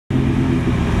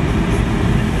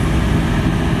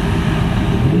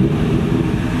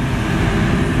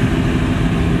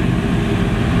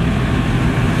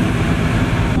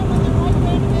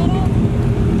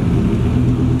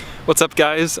What's up,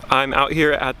 guys? I'm out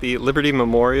here at the Liberty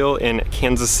Memorial in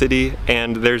Kansas City,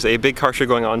 and there's a big car show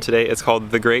going on today. It's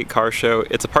called The Great Car Show.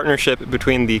 It's a partnership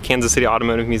between the Kansas City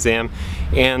Automotive Museum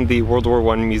and the World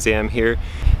War I Museum here.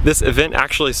 This event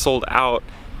actually sold out.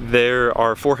 There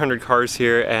are 400 cars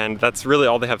here, and that's really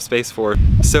all they have space for.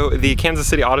 So the Kansas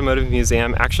City Automotive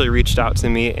Museum actually reached out to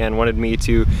me and wanted me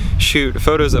to shoot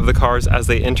photos of the cars as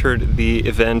they entered the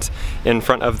event in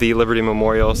front of the Liberty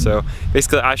Memorial. So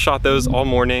basically I shot those all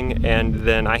morning, and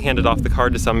then I handed off the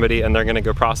car to somebody, and they're gonna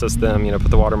go process them,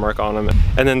 put the watermark on them,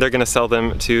 and then they're gonna sell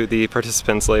them to the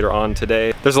participants later on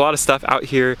today. There's a lot of stuff out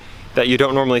here that you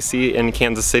don't normally see in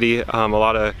Kansas City, a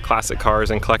lot of classic cars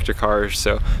and collector cars,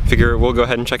 so figure we'll go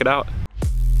ahead and check it out.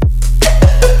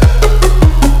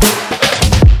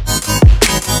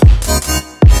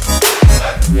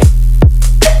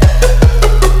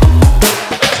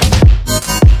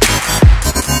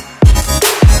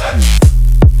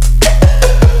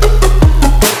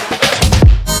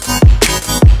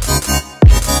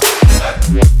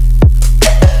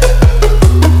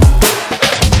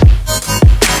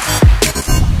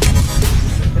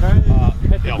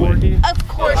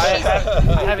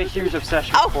 I have a huge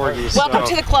obsession with Corgis. Welcome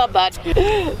to the club, bud.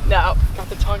 No. Got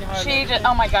the tongue hard.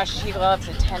 Oh my gosh, she loves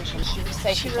attention. She would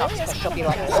say she's not because she'll be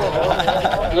like,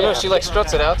 No, she like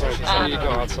struts it out there. She's like, you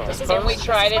go outside. and we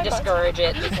try to discourage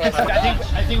it because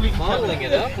I think we're modeling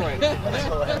it up right now.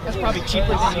 That's probably cheaper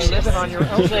than you living on your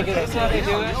own. Like, that's how they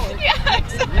do it. yeah,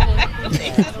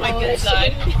 exactly. That's my good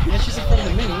side. Yeah, she's in front of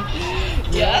the Mini.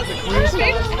 Yes.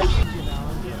 Perfect.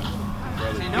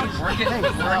 No, work it.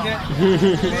 Work it.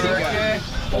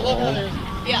 Work it.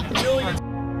 Yeah.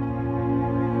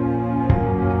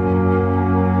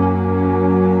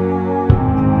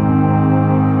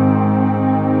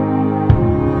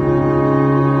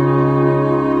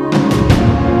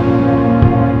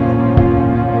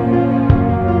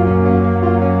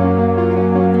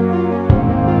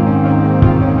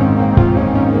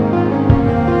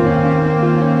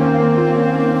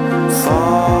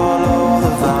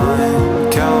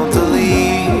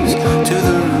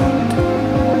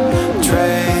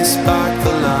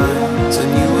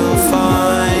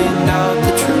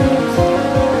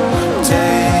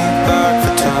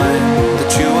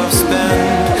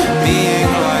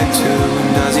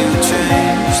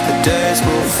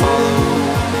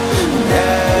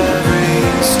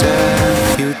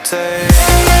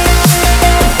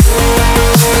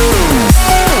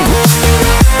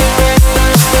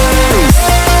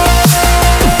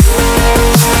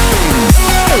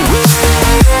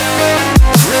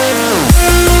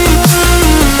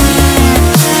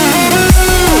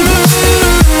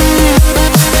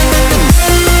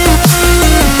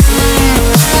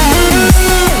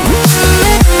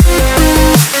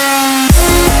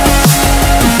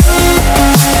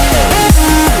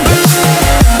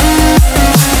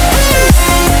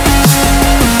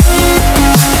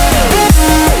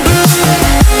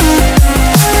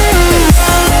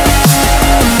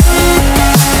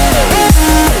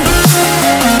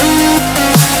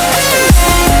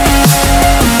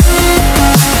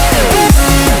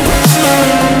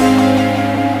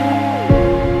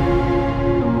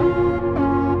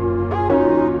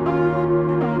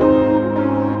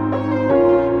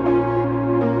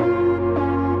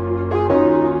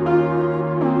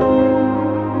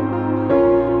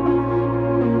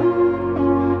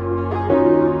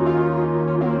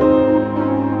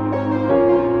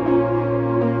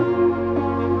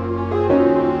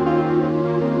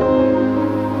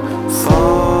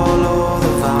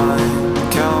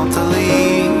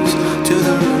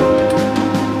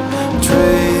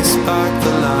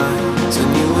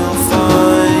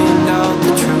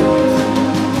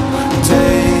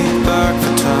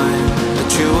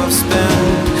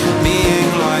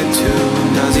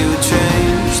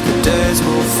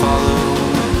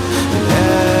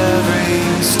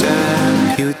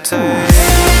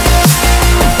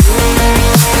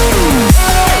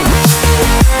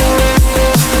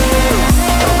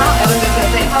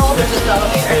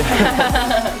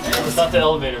 It's not the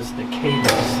elevators, the cables.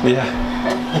 Yeah.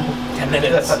 10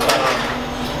 minutes.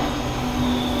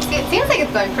 It seems like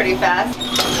it's going pretty fast.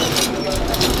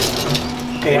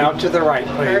 Okay, out to the right,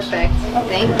 please. Perfect.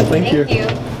 Thank you. To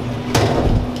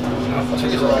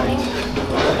the right.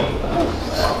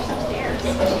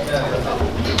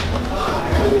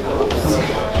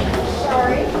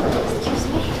 Sorry. Excuse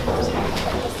me.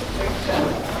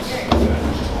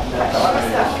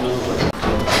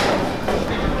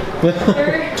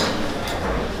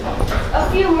 A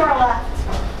few more left.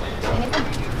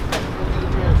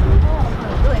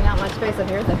 There's really not much space up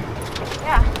here, though.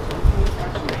 Yeah.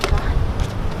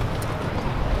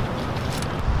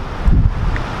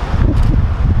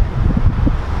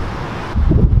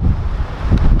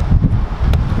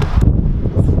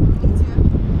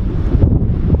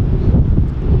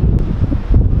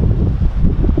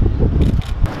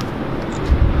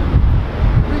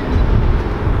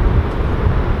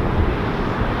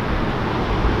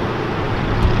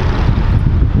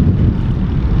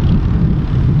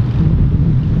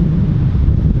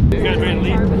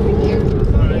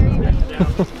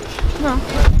 No.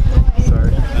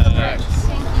 Sorry.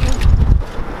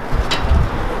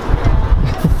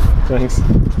 Thanks.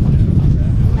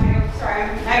 Sorry,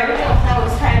 my original plan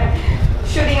was kind of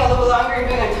shooting a little longer and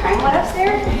doing a time lapse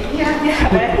there. Yeah,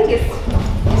 but I think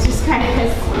it's just kind of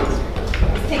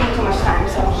it's taking too much time,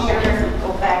 so I'm gonna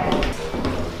go back.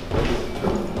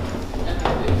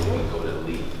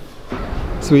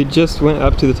 So we just went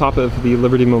up to the top of the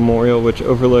Liberty Memorial, which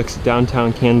overlooks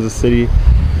downtown Kansas City,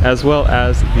 as well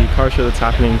as the car show that's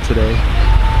happening today.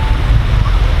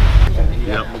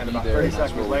 Yep. And about 30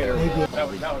 seconds later,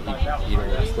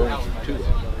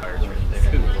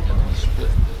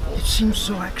 it seems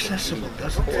so accessible,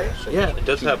 doesn't it? yeah, it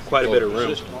does have quite a bit of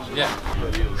room. Yeah.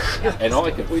 And all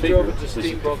I can figure is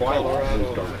if the flywheel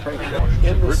moved our train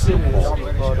in the city and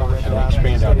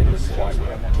expand out into the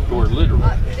flywheel. Or literally.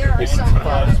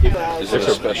 Is there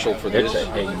special for this?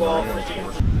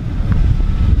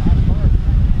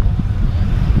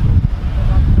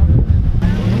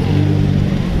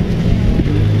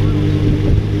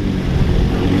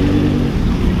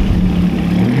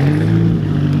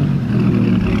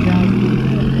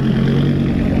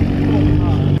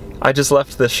 I just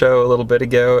left the show a little bit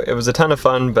ago. It was a ton of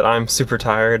fun, but I'm super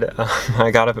tired. I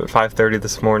got up at 5:30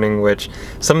 this morning, which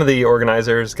some of the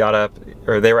organizers got up,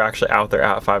 or they were actually out there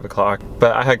at 5 o'clock.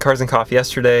 But I had Cars and Coffee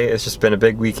yesterday. It's just been a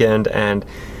big weekend, and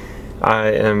I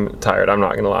am tired, I'm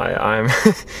not gonna lie.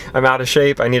 I'm out of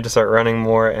shape. I need to start running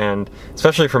more, and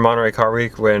especially for Monterey Car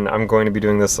Week, when I'm going to be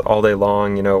doing this all day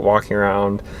long, you know, walking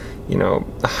around, you know,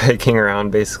 hiking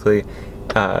around basically.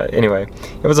 Anyway,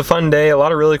 it was a fun day, a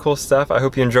lot of really cool stuff. I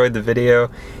hope you enjoyed the video.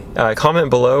 Comment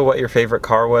below what your favorite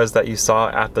car was that you saw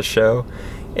at the show.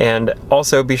 And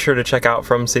also be sure to check out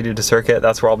From City to Circuit.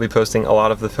 That's where I'll be posting a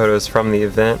lot of the photos from the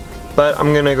event. But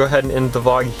I'm gonna go ahead and end the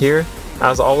vlog here.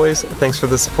 As always, thanks for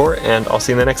the support, and I'll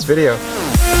see you in the next video.